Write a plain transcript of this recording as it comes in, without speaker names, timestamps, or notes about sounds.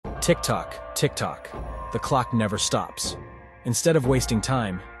Tick-tock, tick-tock. The clock never stops. Instead of wasting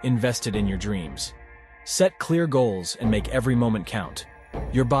time, invest it in your dreams. Set clear goals and make every moment count.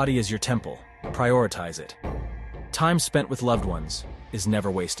 Your body is your temple. Prioritize it. Time spent with loved ones is never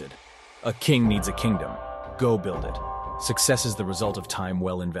wasted. A king needs a kingdom. Go build it. Success is the result of time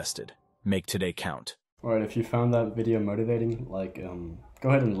well invested. Make today count. Alright, if you found that video motivating, go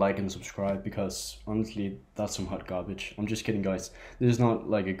ahead and like and subscribe, because honestly, that's some hot garbage. I'm just kidding, guys. This is not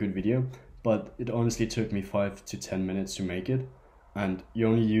like a good video, but it honestly took me 5 to 10 minutes to make it. And you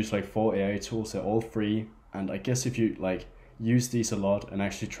only use like 4 AI tools, they're all free. And I guess if you use these a lot and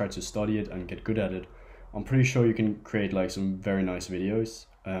actually try to study it and get good at it, I'm pretty sure you can create like some very nice videos.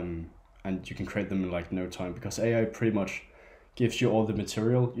 And you can create them in like no time, because AI pretty much gives you all the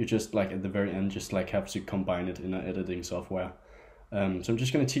material. You just at the very end just have to combine it in an editing software. So I'm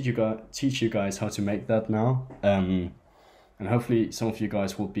just going to teach you guys how to make that now. And hopefully some of you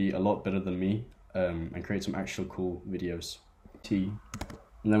guys will be a lot better than me and create some actual cool videos. And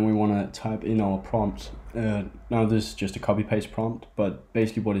then we want to type in our prompt. Now this is just a copy paste prompt, but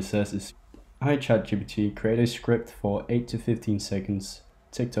basically what it says is, "Hi ChatGPT, create a script for 8 to 15 seconds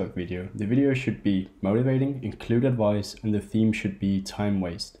TikTok video. The video should be motivating, include advice, and the theme should be time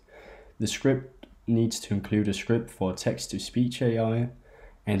waste. The script needs to include a script for text-to-speech AI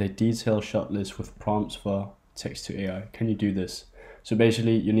and a detailed shot list with prompts for text-to-AI. Can you do this?" So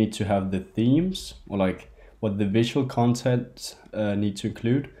basically you need to have the themes, or what the visual content need to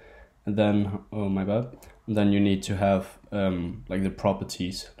include, and then, oh my bad, and then you need to have the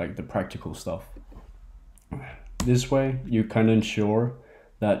properties, the practical stuff. This way you kind of ensure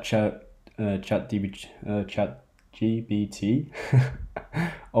that ChatGPT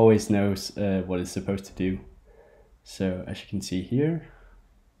always knows what it's supposed to do. So as you can see here,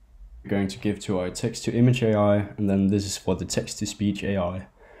 we're going to give to our text-to-image AI, and then this is for the text-to-speech AI.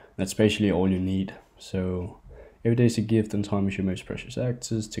 That's basically all you need. So every day is a gift and time is your most precious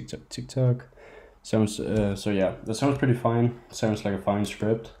access. TikTok. Sounds so yeah, that sounds pretty fine. Sounds like a fine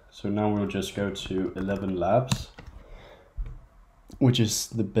script. So now we'll just go to 11 Labs, which is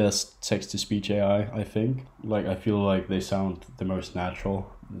the best text-to-speech AI, I think. I feel like they sound the most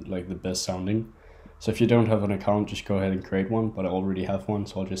natural, the best sounding. So if you don't have an account, just go ahead and create one, but I already have one,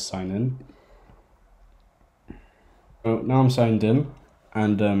 so I'll just sign in. So now I'm signed in,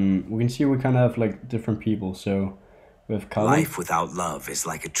 and we can see we kind of have different people. So we have Colin. Life without love is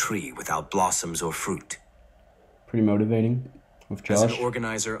like a tree without blossoms or fruit. Pretty motivating. With Josh. As an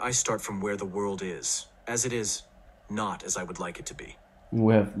organizer, I start from where the world is, as it is, not as I would like it to be.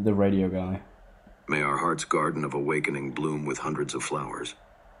 We have the radio guy. May our heart's garden of awakening bloom with hundreds of flowers.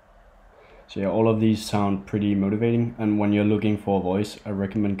 So yeah, all of these sound pretty motivating, and when you're looking for a voice, I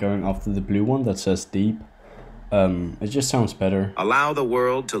recommend going after the blue one that says deep. It just sounds better. Allow the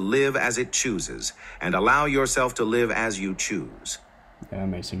world to live as it chooses, and allow yourself to live as you choose. Yeah,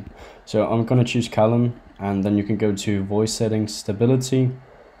 amazing. So I'm gonna choose Callum, and then you can go to voice settings, stability.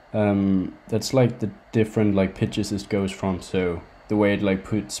 That's the different pitches it goes from, so the way it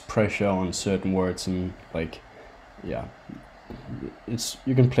puts pressure on certain words, and yeah,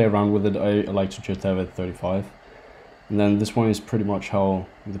 you can play around with it. I like to just have it 35, and then this one is pretty much how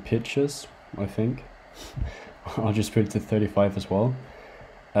the pitch is, I think. I'll just put it to 35 as well.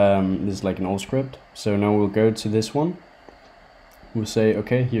 This is an old script, so now we'll go to this one. We'll say,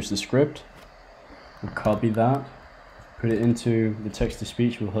 okay, here's the script. We'll copy that, put it into the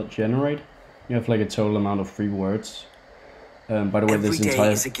text-to-speech. We'll hit generate. You have a total amount of 3 words. By the way, this entire... Every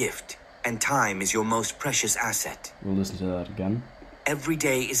day is a gift, and time is your most precious asset. We'll listen to that again. Every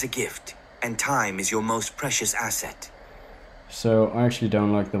day is a gift, and time is your most precious asset. So I actually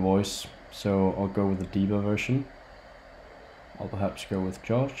don't like the voice, so I'll go with the deeper version. I'll perhaps go with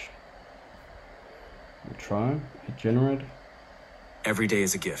Josh. We'll try, hit generate. Every day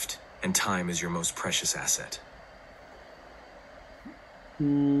is a gift, and time is your most precious asset.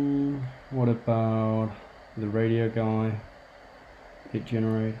 What about the radio guy? Hit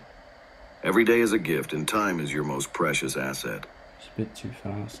generate. Every day is a gift, and time is your most precious asset. It's a bit too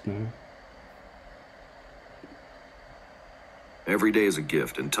fast now. Every day is a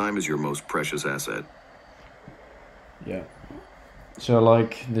gift, and time is your most precious asset. Yeah. So I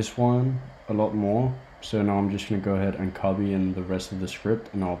like this one a lot more. So now I'm just going to go ahead and copy in the rest of the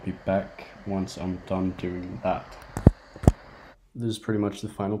script, and I'll be back once I'm done doing that. This is pretty much the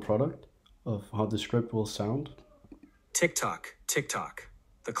final product of how the script will sound. Tick-tock, tick-tock.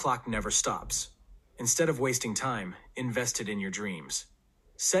 The clock never stops. Instead of wasting time, invest it in your dreams.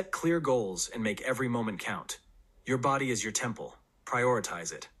 Set clear goals and make every moment count. Your body is your temple.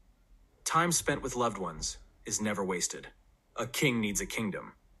 Prioritize it. Time spent with loved ones is never wasted. A king needs a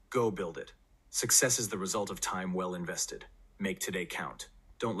kingdom. Go build it. Success is the result of time well invested. Make today count.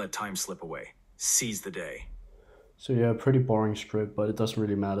 Don't let time slip away. Seize the day. So yeah, pretty boring script, but it doesn't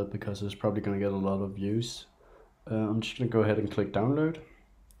really matter because it's probably going to get a lot of views. I'm just going to go ahead and click download.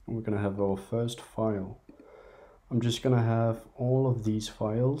 And we're going to have our first file. I'm just going to have all of these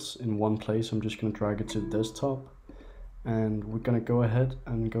files in one place. I'm just going to drag it to the desktop. And we're going to go ahead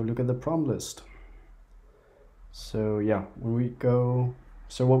and go look at the prompt list. So yeah, when we go,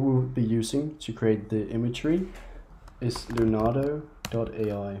 so what we will be using to create the imagery is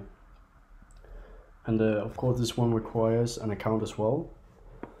Leonardo.ai. And of course this one requires an account as well.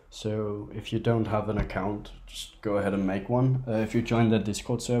 So if you don't have an account, just go ahead and make one. If you join the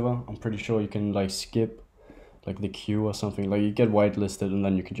Discord server, I'm pretty sure you can like skip like the queue or something. Like you get whitelisted and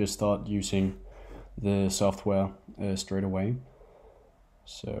then you can just start using the software straight away.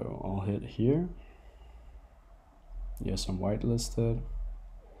 So I'll hit here. Yes, I'm whitelisted.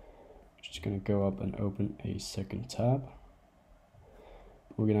 Just gonna go up and open a second tab.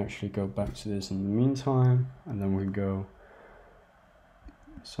 We're gonna actually go back to this in the meantime, and then we go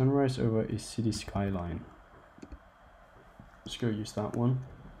sunrise over a city skyline. Let's go use that one.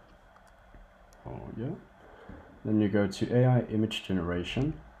 Oh yeah. Then you go to AI image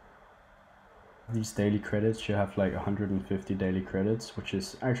generation. These daily credits, you have like 150 daily credits, which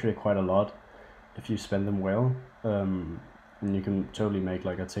is actually quite a lot if you spend them well. And you can totally make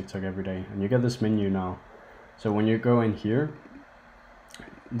like a TikTok every day. And you get this menu now. So when you go in here,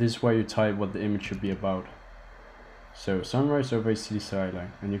 this is where you type what the image should be about. So sunrise over a city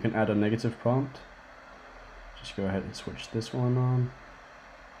skyline, and you can add a negative prompt. Just go ahead and switch this one on.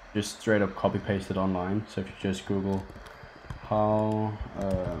 Just straight up copy paste it online. So if you just Google how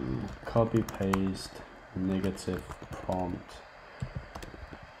copy paste negative prompt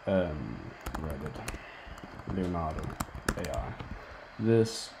Reddit Leonardo AI,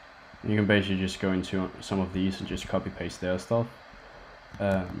 this, you can basically just go into some of these and just copy paste their stuff.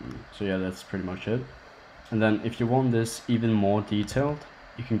 So yeah, that's pretty much it. And then if you want this even more detailed,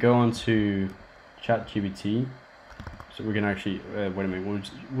 you can go on to ChatGPT. So we can actually wait a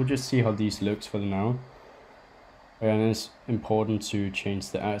minute, we'll just see how these looks for now. And it's important to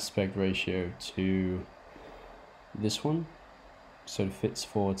change the aspect ratio to this one, so it fits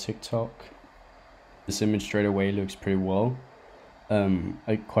for TikTok. This image straight away looks pretty well.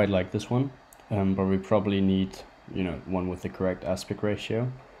 I quite like this one, but we probably need, you know, one with the correct aspect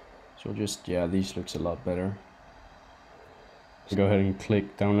ratio. So just, yeah, these looks a lot better. So go ahead and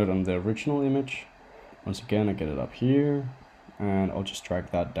click download on the original image. Once again, I get it up here, and I'll just drag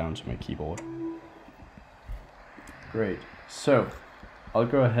that down to my keyboard. Great. So I'll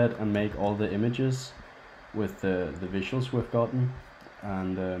go ahead and make all the images with the visuals we've gotten,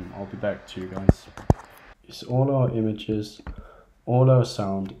 and I'll be back to you guys. It's all our images, all our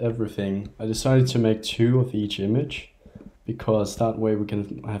sound, everything. I decided to make 2 of each image because that way we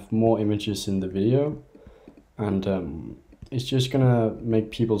can have more images in the video, and it's just gonna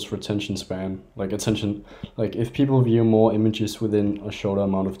make people's retention span, like if people view more images within a shorter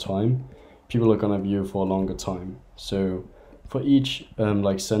amount of time, people are gonna view for a longer time. So for each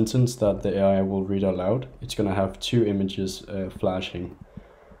like sentence that the AI will read out loud, it's gonna have 2 images flashing.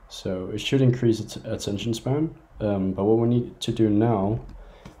 So it should increase its attention span. But what we need to do now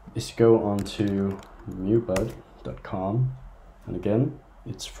is go on to mewbud.com, and again,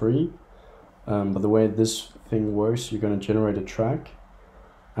 it's free. But the way this thing works, you're gonna generate a track,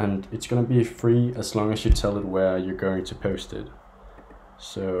 and it's gonna be free as long as you tell it where you're going to post it.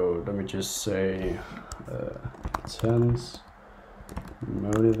 So let me just say intense,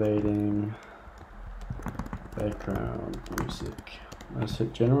 motivating background music. Let's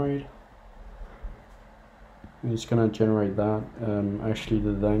hit generate. And it's gonna generate that. Actually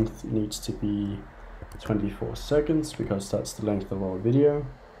the length needs to be 24 seconds because that's the length of our video.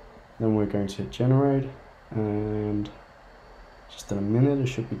 Then we're going to hit generate, and just in a minute it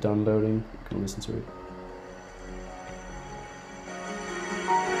should be downloading. You can listen to it.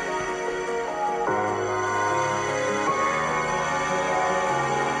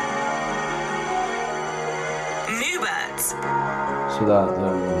 So that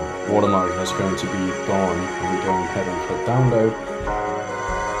watermark is going to be gone when we go ahead and click download.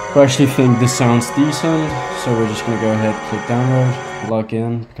 I actually think this sounds decent, so we're just going to go ahead, click download, log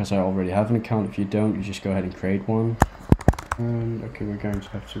in, because I already have an account. If you don't, you just go ahead and create one. And okay, we're going to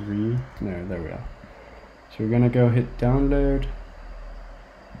have to no, there we are. So we're going to go hit download.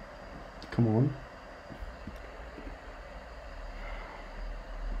 Come on.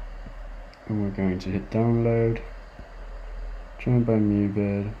 And we're going to hit download. Joined by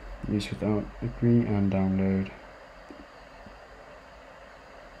Mewbud, use without agree and download.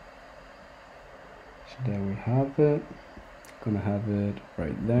 So there we have it. Gonna have it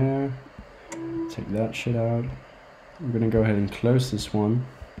right there. Take that shit out. I'm gonna go ahead and close this one.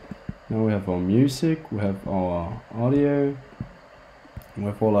 Now we have our music, we have our audio, we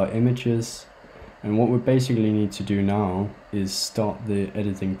have all our images, and what we basically need to do now is start the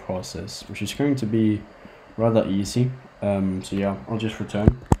editing process, which is going to be rather easy. So yeah, I'll just return.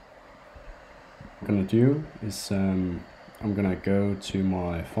 What I'm gonna do is I'm gonna go to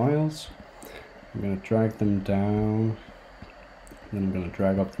my files, I'm gonna drag them down, then I'm gonna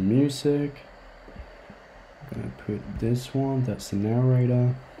drag up the music, I'm gonna put this one, that's the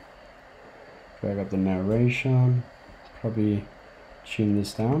narrator. Drag up the narration, probably tune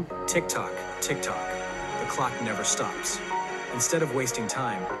this down. Tick tock, tick tock. The clock never stops. Instead of wasting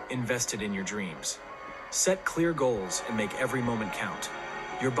time, invest it in your dreams. Set clear goals and make every moment count.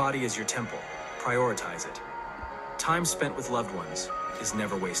 Your body is your temple. Prioritize it. Time spent with loved ones is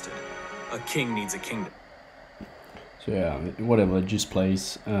never wasted. A king needs a kingdom. So yeah, whatever, it just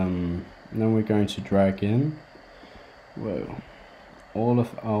plays. Then we're going to drag in, whoa, all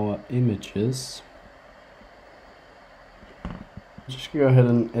of our images. Just go ahead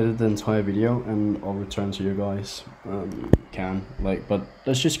and edit the entire video and I'll return to you guys. But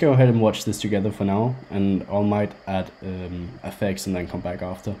let's just go ahead and watch this together for now, and I might add effects and then come back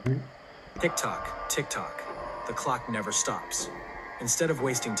after. Tick tock, tick tock. The clock never stops. Instead of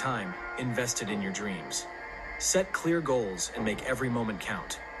wasting time, invest it in your dreams. Set clear goals and make every moment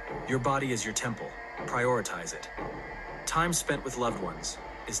count. Your body is your temple. Prioritize it. Time spent with loved ones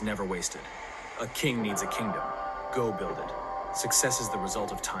is never wasted. A king needs a kingdom. Go build it. Success is the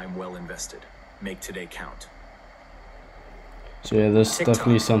result of time well invested. Make today count. So yeah, there's TikTok.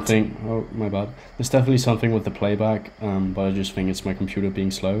 definitely something, oh my bad, there's definitely something with the playback, but I just think it's my computer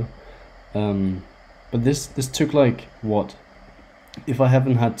being slow. But this took like, what? If I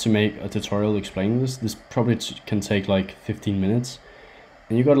haven't had to make a tutorial explaining this probably can take like 15 minutes.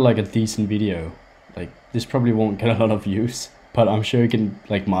 And you got like a decent video. Like, this probably won't get a lot of views, but I'm sure you can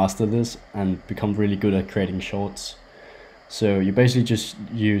like master this and become really good at creating shorts. So you basically just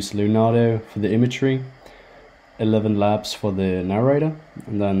use Leonardo for the imagery, 11 Labs for the narrator,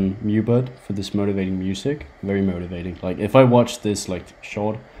 and then Mubert for this motivating music. Very motivating. Like, if I watched this like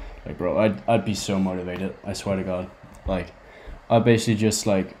short, like bro, I'd be so motivated. I swear to God. Like, I basically just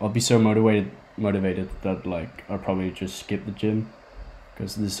like, I'll be so motivated that like I'll probably just skip the gym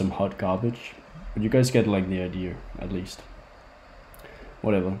because this is some hot garbage. But you guys get like the idea, at least.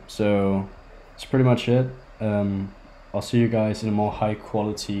 Whatever. So that's pretty much it. I'll see you guys in a more high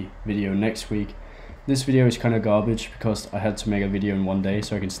quality video next week. This video is kind of garbage because I had to make a video in one day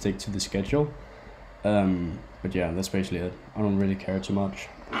so I can stick to the schedule. But yeah, that's basically it. I don't really care too much.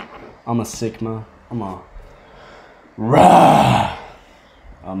 I'm a Sigma. I'm a gorilla.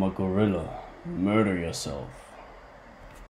 Murder yourself.